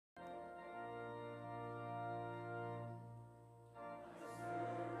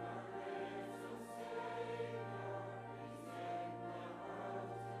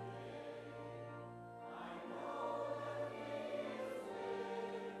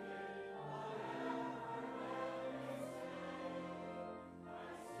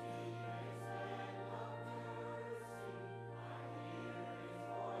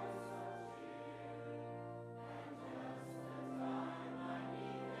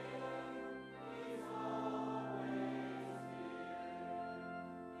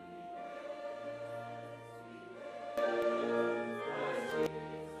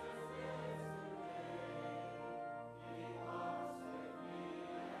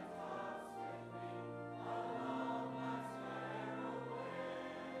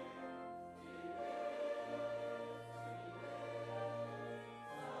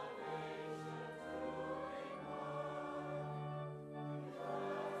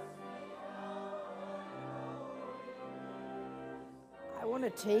want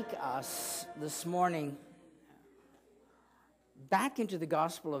to take us this morning back into the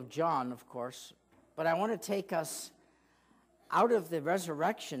Gospel of John, of course, but I want to take us out of the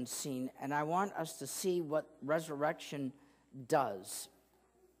resurrection scene, and I want us to see what resurrection does.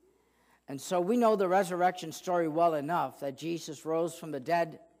 And so we know the resurrection story well enough that Jesus rose from the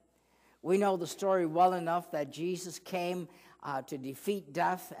dead. We know the story well enough that Jesus came to defeat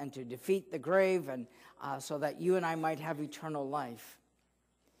death and to defeat the grave, and so that you and I might have eternal life.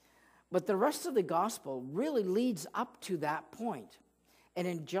 But the rest of the gospel really leads up to that point. And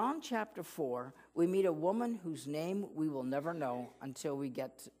in John chapter 4, we meet a woman whose name we will never know until we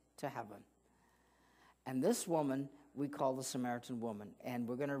get to heaven. And this woman we call the Samaritan woman. And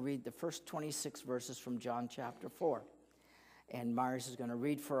we're going to read the first 26 verses from John chapter 4. And Myers is going to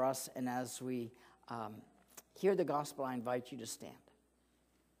read for us. And as we hear the gospel, I invite you to stand.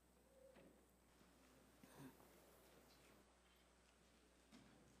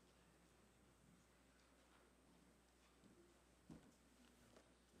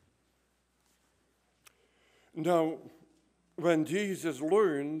 Now, when Jesus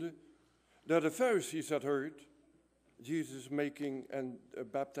learned that the Pharisees had heard Jesus making and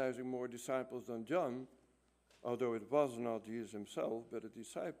baptizing more disciples than John, although it was not Jesus himself, but the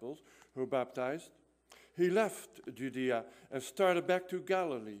disciples who baptized, he left Judea and started back to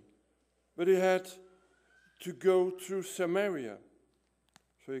Galilee. But he had to go through Samaria.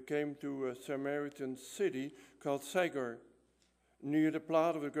 So he came to a Samaritan city called Sychar, near the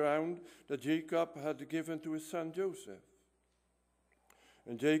plot of the ground that Jacob had given to his son Joseph.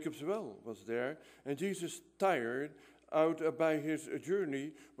 And Jacob's well was there, and Jesus, tired out by his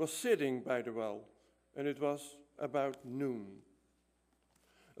journey, was sitting by the well, and it was about noon.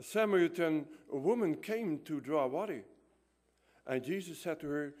 A Samaritan woman came to draw water, and Jesus said to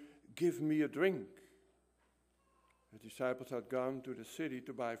her, "Give me a drink." The disciples had gone to the city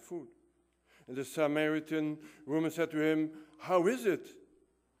to buy food. And the Samaritan woman said to him, "How is it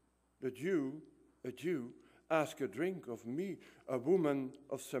that you, a Jew, ask a drink of me, a woman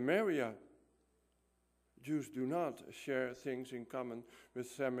of Samaria?" Jews do not share things in common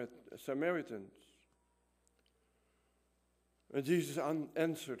with Samaritans. And Jesus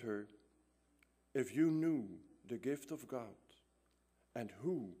answered her, "If you knew the gift of God and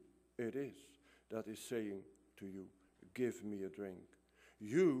who it is that is saying to you, 'Give me a drink,'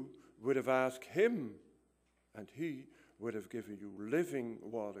 you would have asked him, and he would have given you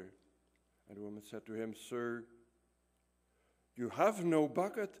living water." And the woman said to him, "Sir, you have no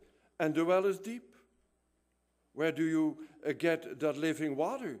bucket, and the well is deep. Where do you get that living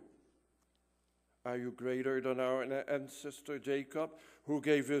water? Are you greater than our ancestor Jacob, who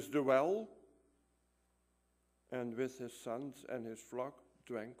gave us the well, and with his sons and his flock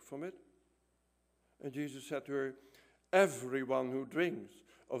drank from it?" And Jesus said to her, "Everyone who drinks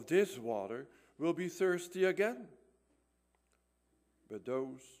of this water will be thirsty again. But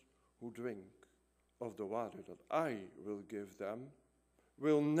those who drink of the water that I will give them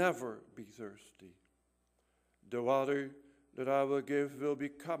will never be thirsty. The water that I will give will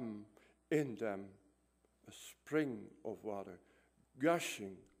become in them a spring of water,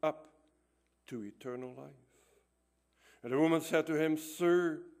 gushing up to eternal life." And the woman said to him,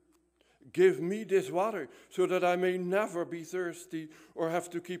 "Sir, give me this water so that I may never be thirsty or have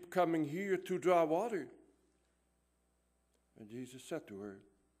to keep coming here to draw water." And Jesus said to her,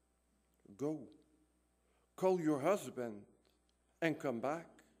 "Go, call your husband and come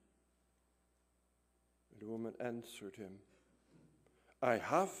back." And the woman answered him, "I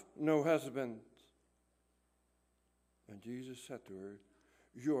have no husband." And Jesus said to her,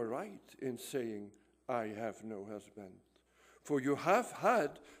 "You are right in saying, 'I have no husband.' For you have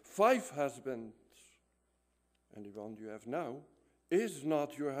had 5 husbands, and the one you have now is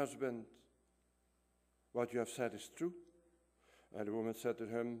not your husband. What you have said is true." And the woman said to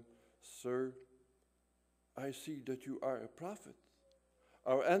him, "Sir, I see that you are a prophet.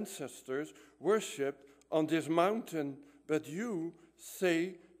 Our ancestors worshipped on this mountain, but you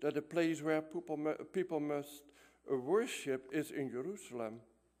say that the place where people must worship is in Jerusalem."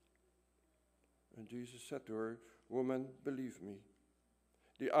 And Jesus said to her, "Woman, believe me,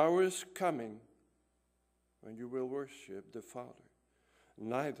 the hour is coming when you will worship the Father,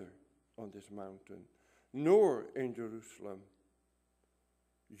 neither on this mountain nor in Jerusalem.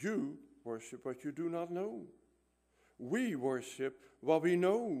 You worship what you do not know. We worship what we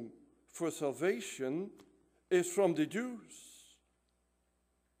know, for salvation is from the Jews.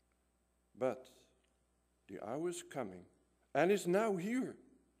 But the hour is coming, and is now here,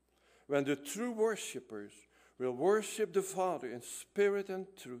 when the true worshippers will worship the Father in spirit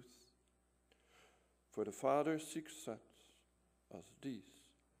and truth. For the Father seeks such as these,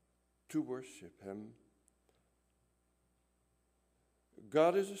 to worship him.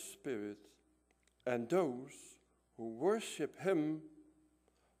 God is a spirit, and those who worship him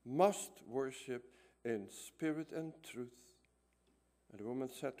must worship in spirit and truth. And the woman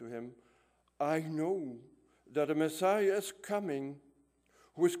said to him, I know that a Messiah is coming,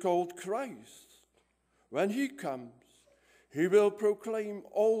 who is called Christ. When he comes, he will proclaim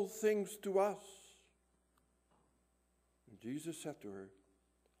all things to us. And Jesus said to her,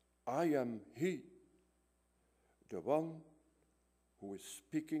 I am he, the one who is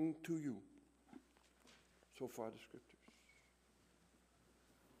speaking to you. So far the scriptures.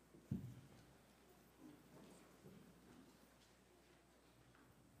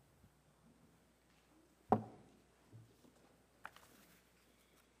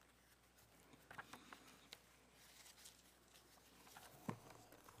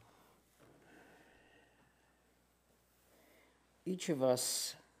 Each of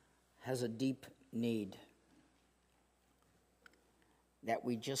us has a deep need that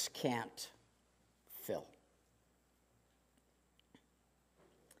we just can't fill.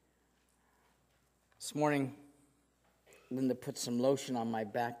 This morning, Linda put some lotion on my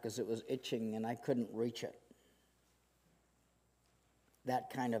back because it was itching and I couldn't reach it. That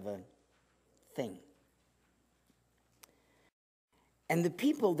kind of a thing. And the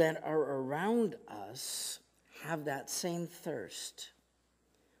people that are around us have that same thirst.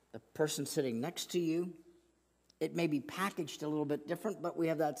 The person sitting next to you, it may be packaged a little bit different, but we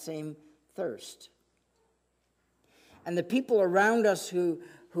have that same thirst. And the people around us who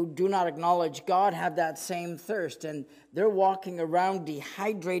do not acknowledge God have that same thirst, and they're walking around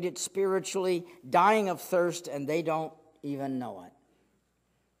dehydrated spiritually, dying of thirst, and they don't even know it.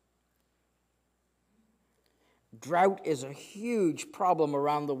 Drought is a huge problem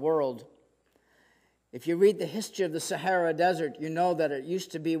around the world. If you read the history of the Sahara Desert, you know that it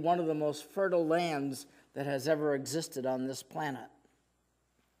used to be one of the most fertile lands that has ever existed on this planet.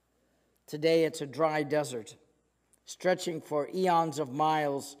 Today it's a dry desert, stretching for eons of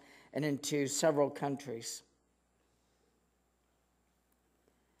miles and into several countries.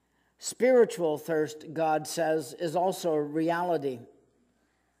 Spiritual thirst, God says, is also a reality.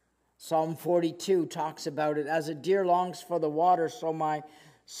 Psalm 42 talks about it. As a deer longs for the water, so my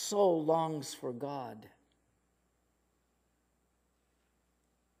soul longs for God.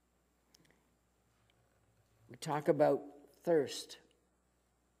 We talk about thirst,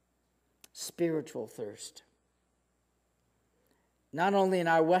 spiritual thirst. Not only in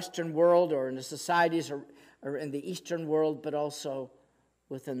our Western world or in the societies or in the Eastern world, but also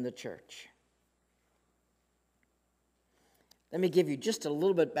within the church. Let me give you just a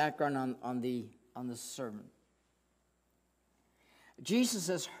little bit background on the sermon. Jesus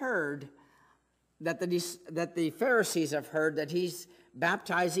has heard that the Pharisees have heard that he's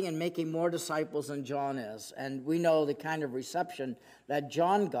baptizing and making more disciples than John is. And we know the kind of reception that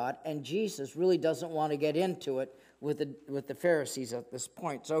John got, and Jesus really doesn't want to get into it with the Pharisees at this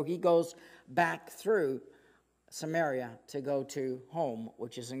point. So he goes back through Samaria to go to home,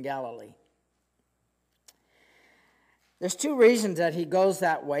 which is in Galilee. There's two reasons that he goes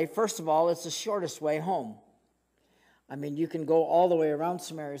that way. First of all, it's the shortest way home. I mean, you can go all the way around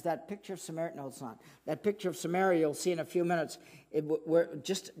Samaria. Is that picture of Samaria? No, it's not. That picture of Samaria you'll see in a few minutes. We're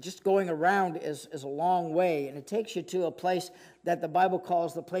just going around is a long way, and it takes you to a place that the Bible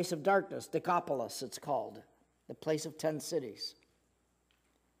calls the place of darkness, Decapolis it's called, the place of 10 cities.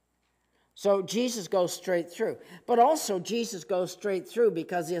 So Jesus goes straight through. But also Jesus goes straight through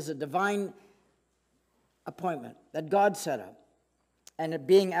because he has a divine appointment that God set up. And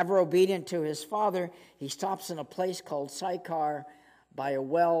being ever obedient to his Father, he stops in a place called Sychar by a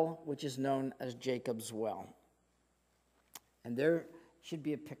well, which is known as Jacob's well. And there should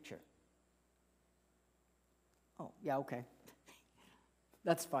be a picture. Oh, yeah, okay.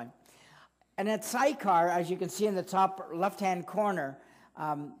 That's fine. And at Sychar, as you can see in the top left-hand corner,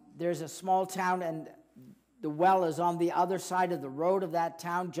 there's a small town, and the well is on the other side of the road of that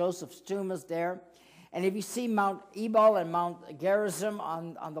town. Joseph's tomb is there. And if you see Mount Ebal and Mount Gerizim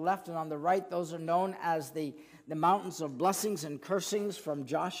on the left and on the right, those are known as the mountains of blessings and cursings from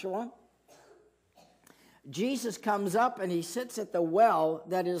Joshua. Jesus comes up and he sits at the well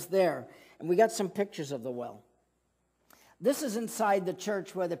that is there. And we got some pictures of the well. This is inside the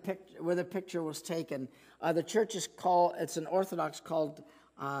church where the picture was taken. The church is called, it's an Orthodox called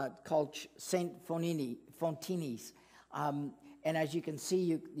St. Fontini's. And as you can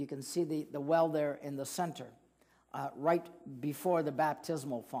see, you can see the well there in the center, right before the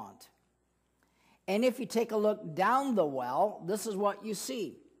baptismal font. And if you take a look down the well, this is what you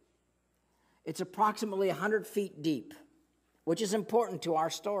see. It's approximately 100 feet deep. which is important to our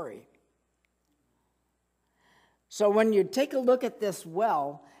story. So when you take a look at this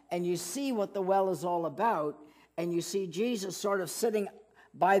well and you see what the well is all about, and you see Jesus sort of sitting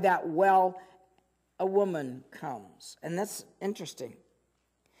by that well, a woman comes. And that's interesting,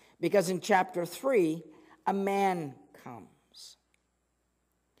 because in chapter 3, a man comes.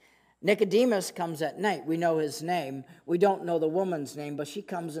 Nicodemus comes at night. We know his name. We don't know the woman's name, but she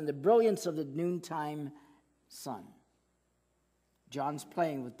comes in the brilliance of the noontime sun. John's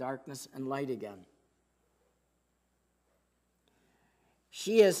playing with darkness and light again.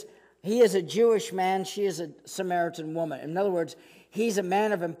 He is a Jewish man. She is a Samaritan woman. In other words, he's a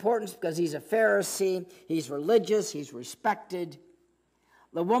man of importance because he's a Pharisee. He's religious. He's respected.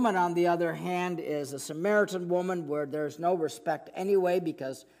 The woman, on the other hand, is a Samaritan woman where there's no respect anyway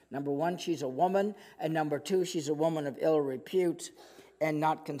because, number one, she's a woman, and number two, she's a woman of ill repute and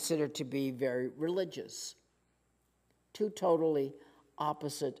not considered to be very religious. Two totally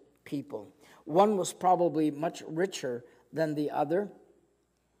opposite people. One was probably much richer than the other.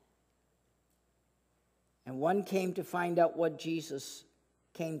 And one came to find out what Jesus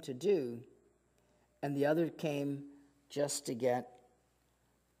came to do, and the other came just to get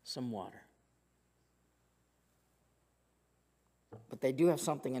some water. But they do have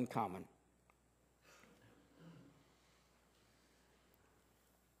something in common.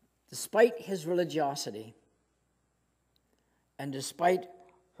 Despite his religiosity, and despite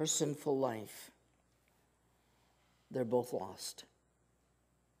her sinful life, they're both lost.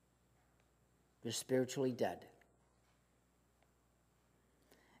 They're spiritually dead.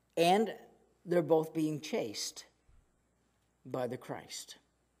 And they're both being chased by the Christ.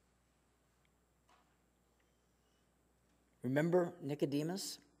 Remember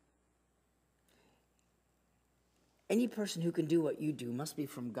Nicodemus? Any person who can do what you do must be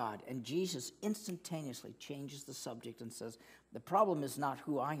from God. And Jesus instantaneously changes the subject and says, the problem is not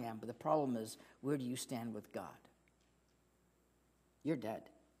who I am, but the problem is, where do you stand with God? You're dead.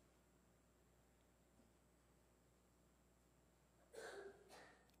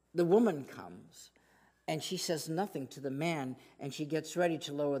 The woman comes, and she says nothing to the man, and she gets ready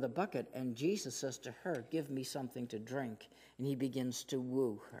to lower the bucket, and Jesus says to her, give me something to drink, and he begins to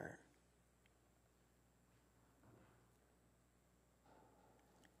woo her.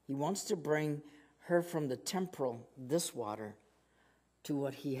 He wants to bring her from the temporal, this water, to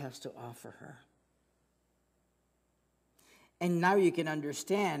what he has to offer her. And now you can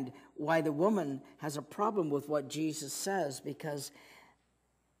understand why the woman has a problem with what Jesus says, because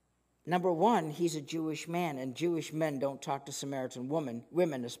number one, he's a Jewish man, and Jewish men don't talk to Samaritan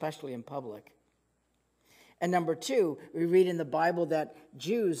women, especially in public. And number two, we read in the Bible that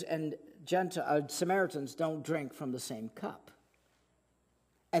Jews and Samaritans don't drink from the same cup.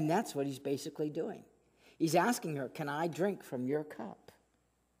 And that's what he's basically doing. He's asking her, can I drink from your cup?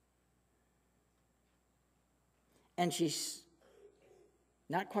 And she's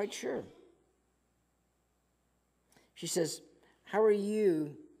not quite sure. She says, how are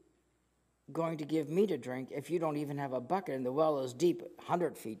you going to give me to drink if you don't even have a bucket and the well is deep,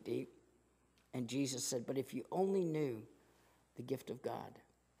 100 feet deep? And Jesus said, but if you only knew the gift of God.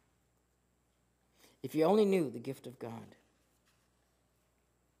 If you only knew the gift of God.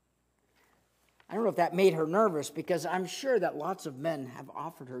 I don't know if that made her nervous, because I'm sure that lots of men have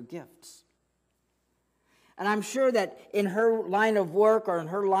offered her gifts. And I'm sure that in her line of work or in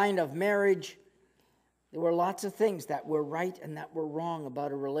her line of marriage, there were lots of things that were right and that were wrong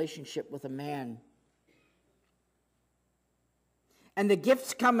about a relationship with a man. And the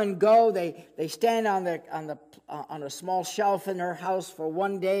gifts come and go. They stand on a small shelf in her house for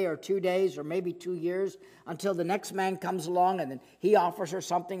 1 day or 2 days or maybe 2 years until the next man comes along and then he offers her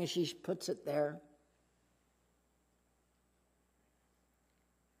something and she puts it there.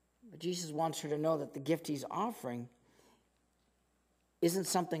 But Jesus wants her to know that the gift he's offering isn't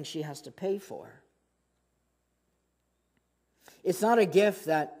something she has to pay for. It's not a gift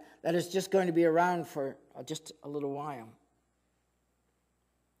that is just going to be around for just a little while.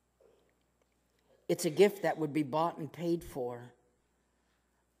 It's a gift that would be bought and paid for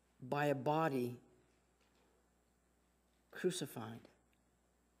by a body crucified,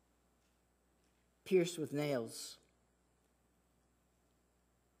 pierced with nails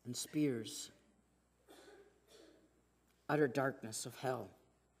and spears, utter darkness of hell.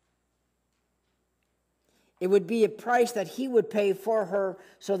 It would be a price that he would pay for her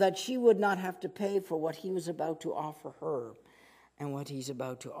so that she would not have to pay for what he was about to offer her and what he's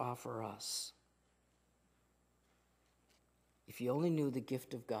about to offer us. If you only knew the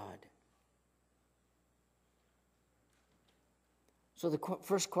gift of God. So the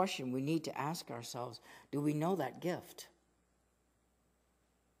first question we need to ask ourselves, do we know that gift?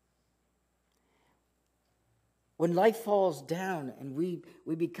 When life falls down and we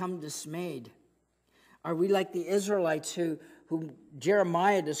become dismayed? Are we like the Israelites who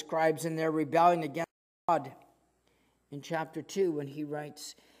Jeremiah describes in their rebellion against God in chapter 2 when he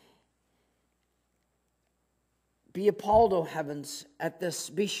writes, "Be appalled, O heavens, at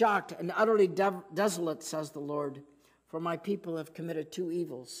this. Be shocked and utterly desolate, says the Lord, for my people have committed two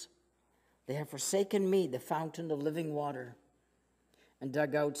evils. They have forsaken me, the fountain of living water, and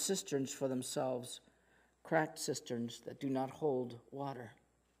dug out cisterns for themselves, cracked cisterns that do not hold water."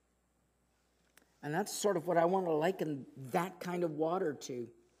 And that's sort of what I want to liken that kind of water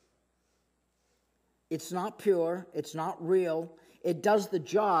to. It's not pure. It's not real. It does the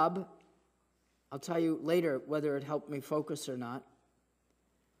job. I'll tell you later whether it helped me focus or not.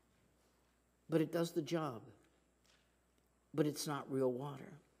 But it does the job. But it's not real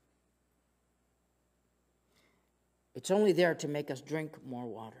water. It's only there to make us drink more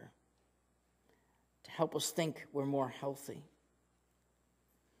water, to help us think we're more healthy.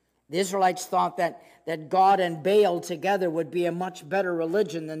 The Israelites thought that God and Baal together would be a much better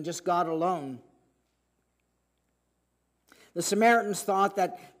religion than just God alone. The Samaritans thought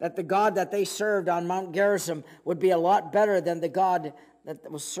that the God that they served on Mount Gerizim would be a lot better than the God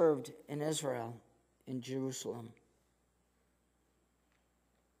that was served in Israel, in Jerusalem.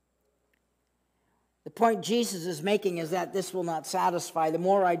 The point Jesus is making is that this will not satisfy. The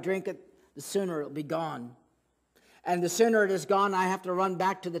more I drink it, the sooner it'll be gone. And the sooner it is gone, I have to run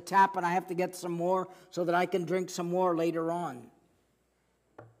back to the tap and I have to get some more so that I can drink some more later on.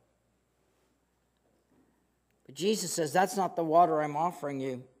 But Jesus says, that's not the water I'm offering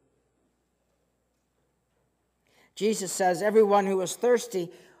you. Jesus says, everyone who is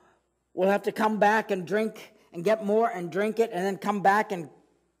thirsty will have to come back and drink and get more and drink it and then come back and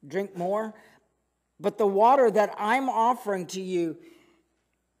drink more. But the water that I'm offering to you,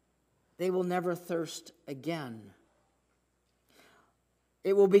 they will never thirst again.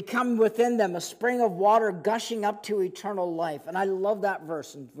 It will become within them a spring of water gushing up to eternal life. And I love that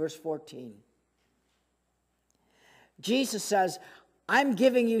verse in verse 14. Jesus says, I'm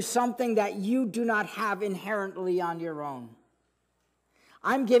giving you something that you do not have inherently on your own.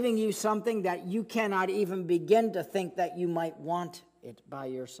 I'm giving you something that you cannot even begin to think that you might want it by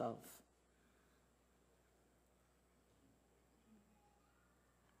yourself.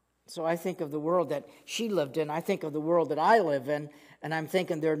 So I think of the world that she lived in. I think of the world that I live in, and I'm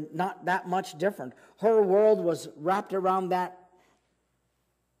thinking they're not that much different. Her world was wrapped around that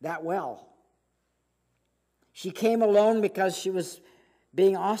well. She came alone because she was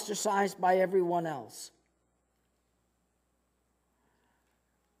being ostracized by everyone else.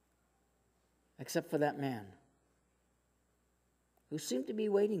 Except for that man who seemed to be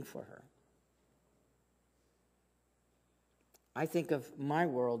waiting for her. I think of my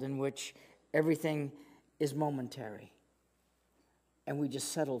world in which everything is momentary, and we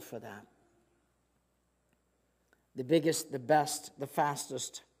just settle for that. The biggest, the best, the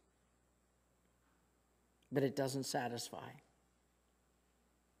fastest, but it doesn't satisfy.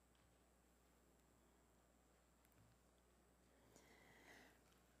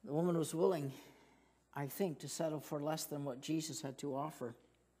 The woman was willing, I think, to settle for less than what Jesus had to offer.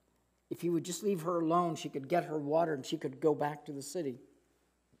 If he would just leave her alone, she could get her water and she could go back to the city.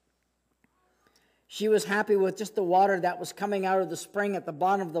 She was happy with just the water that was coming out of the spring at the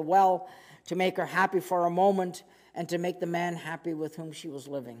bottom of the well to make her happy for a moment and to make the man happy with whom she was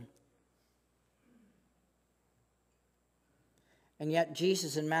living. And yet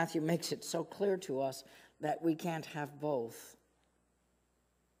Jesus in Matthew makes it so clear to us that we can't have both.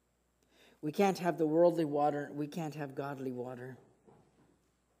 We can't have the worldly water. We can't have godly water.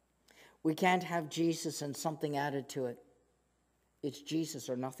 We can't have Jesus and something added to it. It's Jesus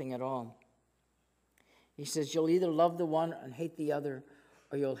or nothing at all. He says you'll either love the one and hate the other,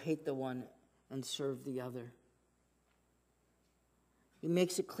 or you'll hate the one and serve the other. He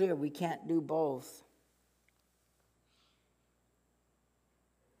makes it clear we can't do both.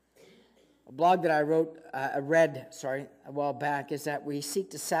 A blog that I read a while back is that we seek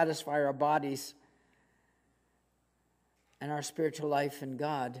to satisfy our bodies and our spiritual life in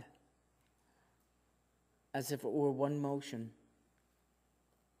God as if it were one motion.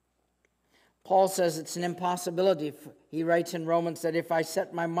 Paul says it's an impossibility. He writes in Romans that if I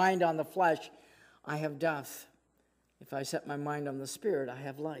set my mind on the flesh, I have death. If I set my mind on the Spirit, I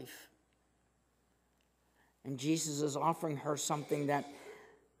have life. And Jesus is offering her something that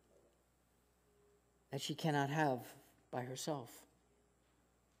she cannot have by herself.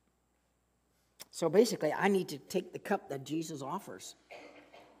 So basically, I need to take the cup that Jesus offers.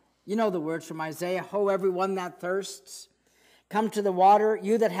 You know the words from Isaiah, "Ho, everyone that thirsts, come to the water.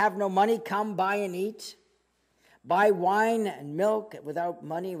 You that have no money, come buy and eat. Buy wine and milk without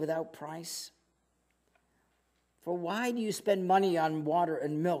money, without price? For why do you spend money on water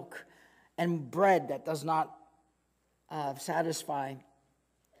and milk and bread that does not satisfy?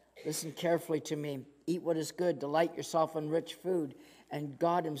 Listen carefully to me. Eat what is good. Delight yourself in rich food. And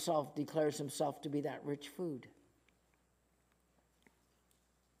God himself declares himself to be that rich food.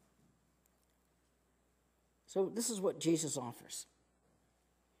 So this is what Jesus offers.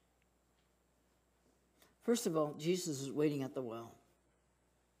 First of all, Jesus is waiting at the well.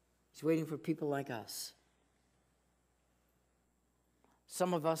 He's waiting for people like us.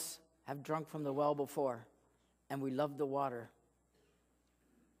 Some of us have drunk from the well before, and we love the water.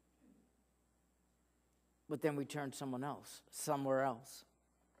 But then we turn somewhere else.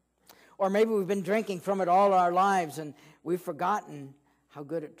 Or maybe we've been drinking from it all our lives, and we've forgotten how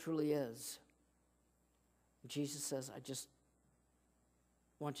good it truly is. Jesus says, I just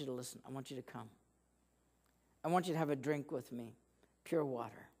want you to listen. I want you to come. I want you to have a drink with me, pure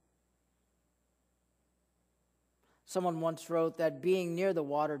water. Someone once wrote that being near the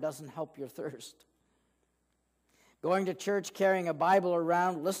water doesn't help your thirst. Going to church, carrying a Bible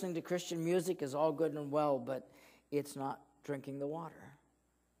around, listening to Christian music is all good and well, but it's not drinking the water.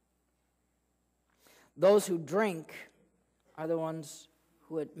 Those who drink are the ones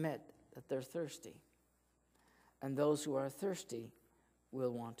who admit that they're thirsty. And those who are thirsty will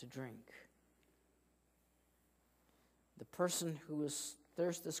want to drink. The person whose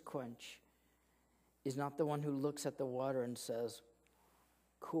thirst is quenched is not the one who looks at the water and says,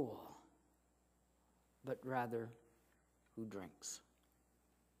 cool, but rather who drinks.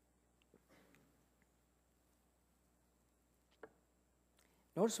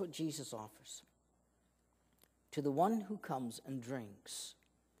 Notice what Jesus offers. To the one who comes and drinks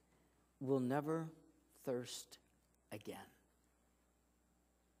will never thirst again.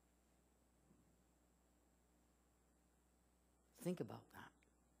 Think about that.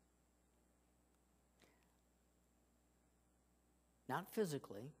 Not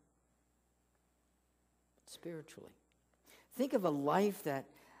physically, but spiritually. Think of a life that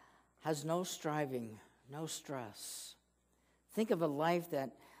has no striving, no stress. Think of a life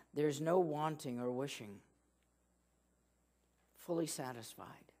that there's no wanting or wishing. Fully satisfied.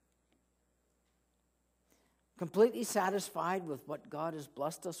 Completely satisfied with what God has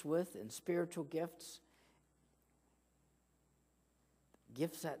blessed us with in spiritual gifts.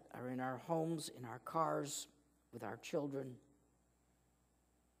 Gifts that are in our homes, in our cars, with our children.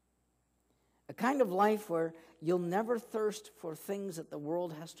 A kind of life where you'll never thirst for things that the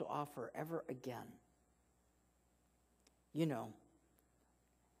world has to offer ever again. You know,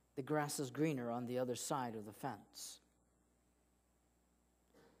 the grass is greener on the other side of the fence.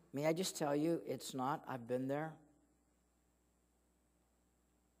 May I just tell you, it's not. I've been there.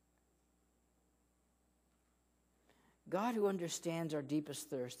 God, who understands our deepest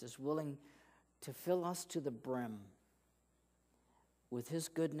thirst, is willing to fill us to the brim with his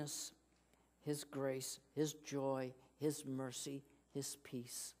goodness, his grace, his joy, his mercy, his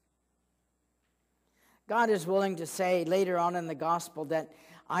peace. God is willing to say later on in the gospel that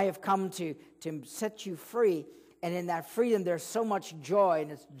I have come to set you free. And in that freedom, there's so much joy,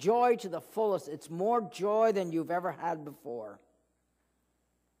 and it's joy to the fullest. It's more joy than you've ever had before.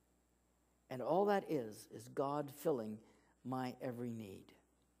 And all that is God filling my every need.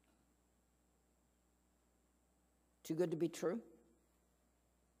 Too good to be true?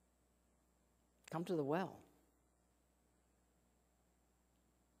 Come to the well.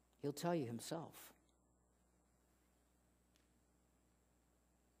 He'll tell you himself.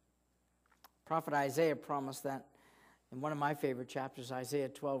 Prophet Isaiah promised that in one of my favorite chapters, Isaiah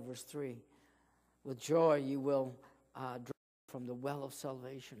 12, verse 3. With joy you will drink from the well of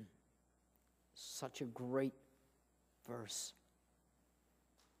salvation. Such a great verse.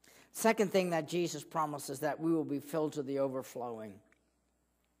 Second thing that Jesus promises, that we will be filled to the overflowing.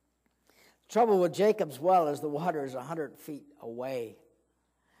 The trouble with Jacob's well is the water is 100 feet away.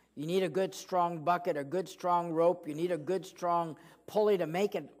 You need a good strong bucket, a good strong rope. You need a good strong pulley to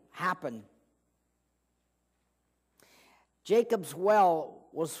make it happen. Jacob's well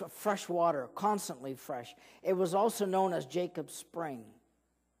was fresh water, constantly fresh. It was also known as Jacob's spring,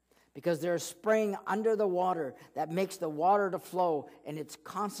 because there's a spring under the water that makes the water to flow, and it's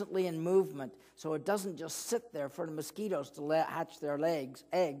constantly in movement, so it doesn't just sit there for the mosquitoes to hatch their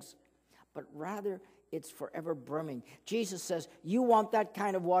eggs, but rather it's forever brimming. Jesus says, you want that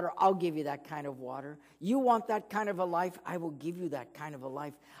kind of water, I'll give you that kind of water. You want that kind of a life, I will give you that kind of a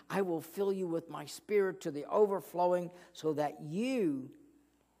life. I will fill you with my Spirit to the overflowing so that you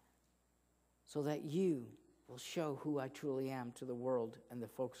will show who I truly am to the world and the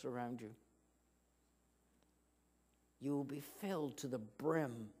folks around you. You will be filled to the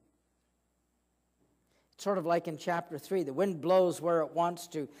brim. It's sort of like in chapter 3, the wind blows where it wants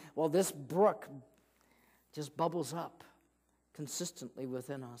to. Well, this brook just bubbles up consistently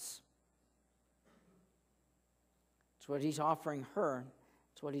within us. It's what he's offering her.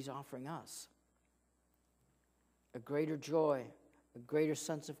 It's what he's offering us. A greater joy, a greater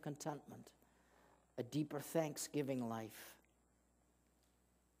sense of contentment, a deeper thanksgiving life.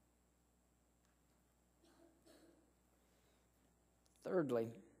 Thirdly,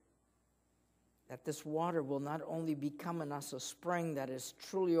 that this water will not only become in us a spring that is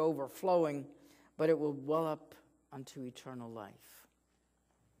truly overflowing, but it will well up unto eternal life.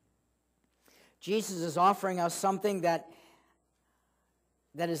 Jesus is offering us something that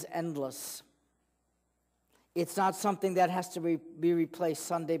is endless. It's not something that has to be replaced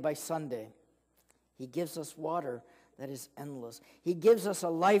Sunday by Sunday. He gives us water that is endless. He gives us a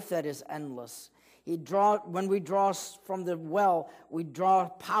life that is endless. When we draw from the well, we draw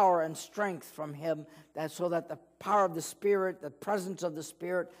power and strength from him, so that the power of the Spirit, the presence of the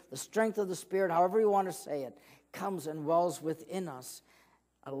Spirit, the strength of the Spirit, however you want to say it, comes and wells within us,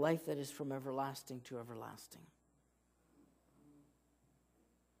 a life that is from everlasting to everlasting.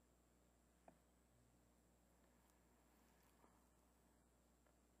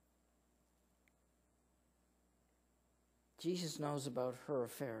 Jesus knows about her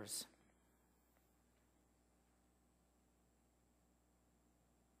affairs.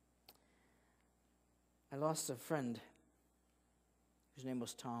 I lost a friend whose name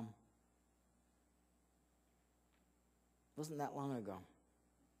was Tom. It wasn't that long ago.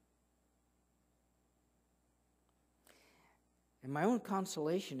 And my own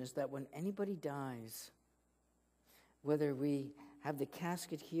consolation is that when anybody dies, whether we have the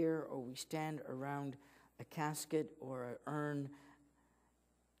casket here or we stand around a casket or an urn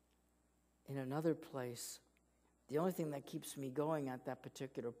in another place, the only thing that keeps me going at that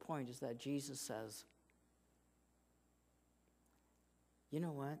particular point is that Jesus says, you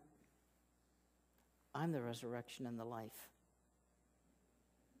know what? I'm the resurrection and the life.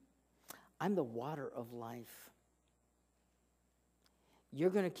 I'm the water of life.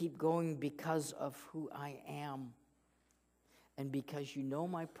 You're going to keep going because of who I am, and because you know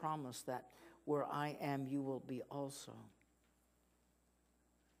my promise that where I am, you will be also.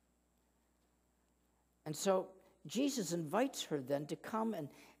 And so Jesus invites her then to come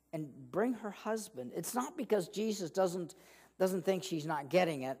and bring her husband. It's not because Jesus doesn't think she's not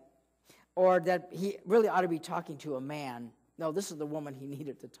getting it, or that he really ought to be talking to a man. No, this is the woman he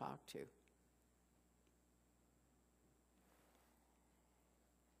needed to talk to.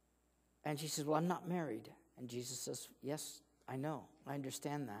 And she says, well, I'm not married. And Jesus says, yes, I know. I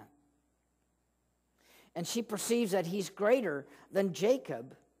understand that. And she perceives that he's greater than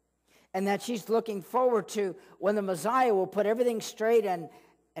Jacob, and that she's looking forward to when the Messiah will put everything straight and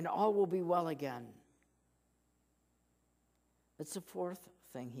all will be well again. That's the fourth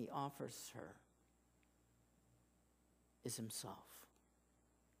thing he offers her, is himself.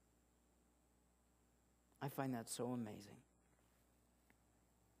 I find that so amazing.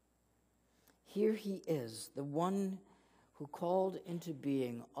 Here he is, the one who called into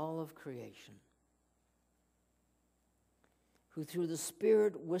being all of creation, who through the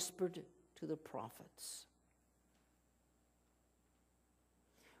Spirit whispered to the prophets,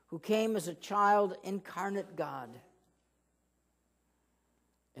 who came as a child, incarnate God,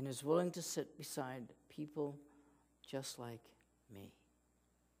 and is willing to sit beside people just like me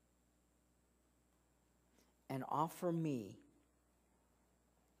and offer me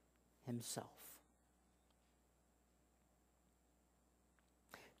himself.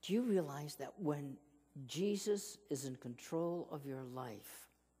 Do you realize that when Jesus is in control of your life,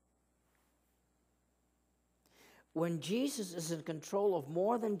 when Jesus is in control of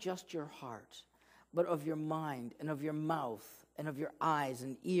more than just your heart, but of your mind and of your mouth and of your eyes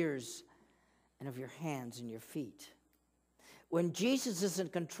and ears and of your hands and your feet, when Jesus is in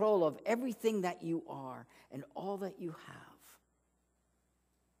control of everything that you are and all that you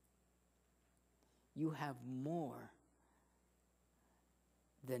have more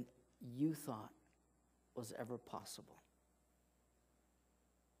than you thought was ever possible.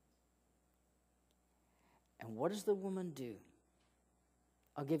 And what does the woman do?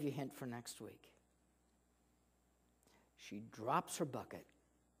 I'll give you a hint for next week. She drops her bucket.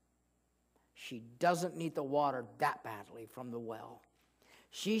 She doesn't need the water that badly from the well.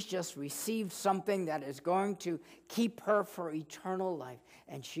 She's just received something that is going to keep her for eternal life.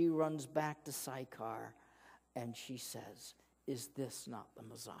 And she runs back to Sychar and she says, is this not the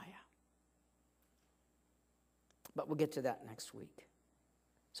Messiah? But we'll get to that next week.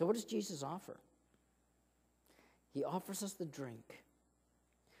 So what does Jesus offer? He offers us the drink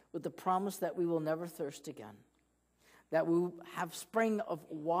with the promise that we will never thirst again, that we will have spring of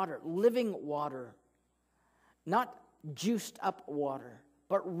water, living water, not juiced up water,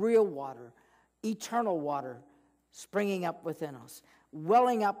 but real water, eternal water springing up within us,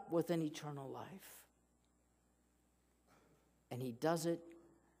 welling up within eternal life. And he does it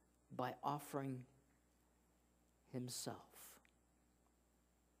by offering himself.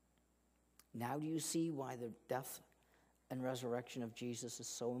 Now do you see why the death and resurrection of Jesus is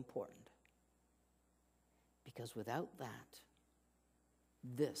so important? Because without that,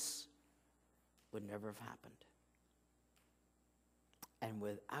 this would never have happened. And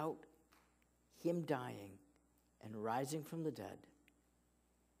without him dying and rising from the dead,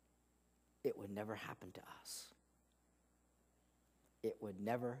 it would never happen to us. It would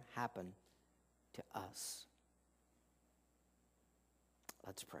never happen to us.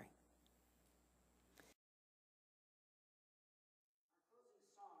 Let's pray. Our closing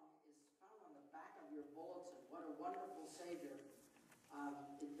song is found on the back of your bulletin. What a wonderful Savior.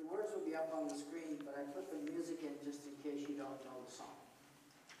 The words will be up on the screen, but I put the music in just in case you don't know the song.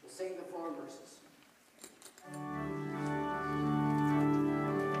 We'll sing the 4 verses.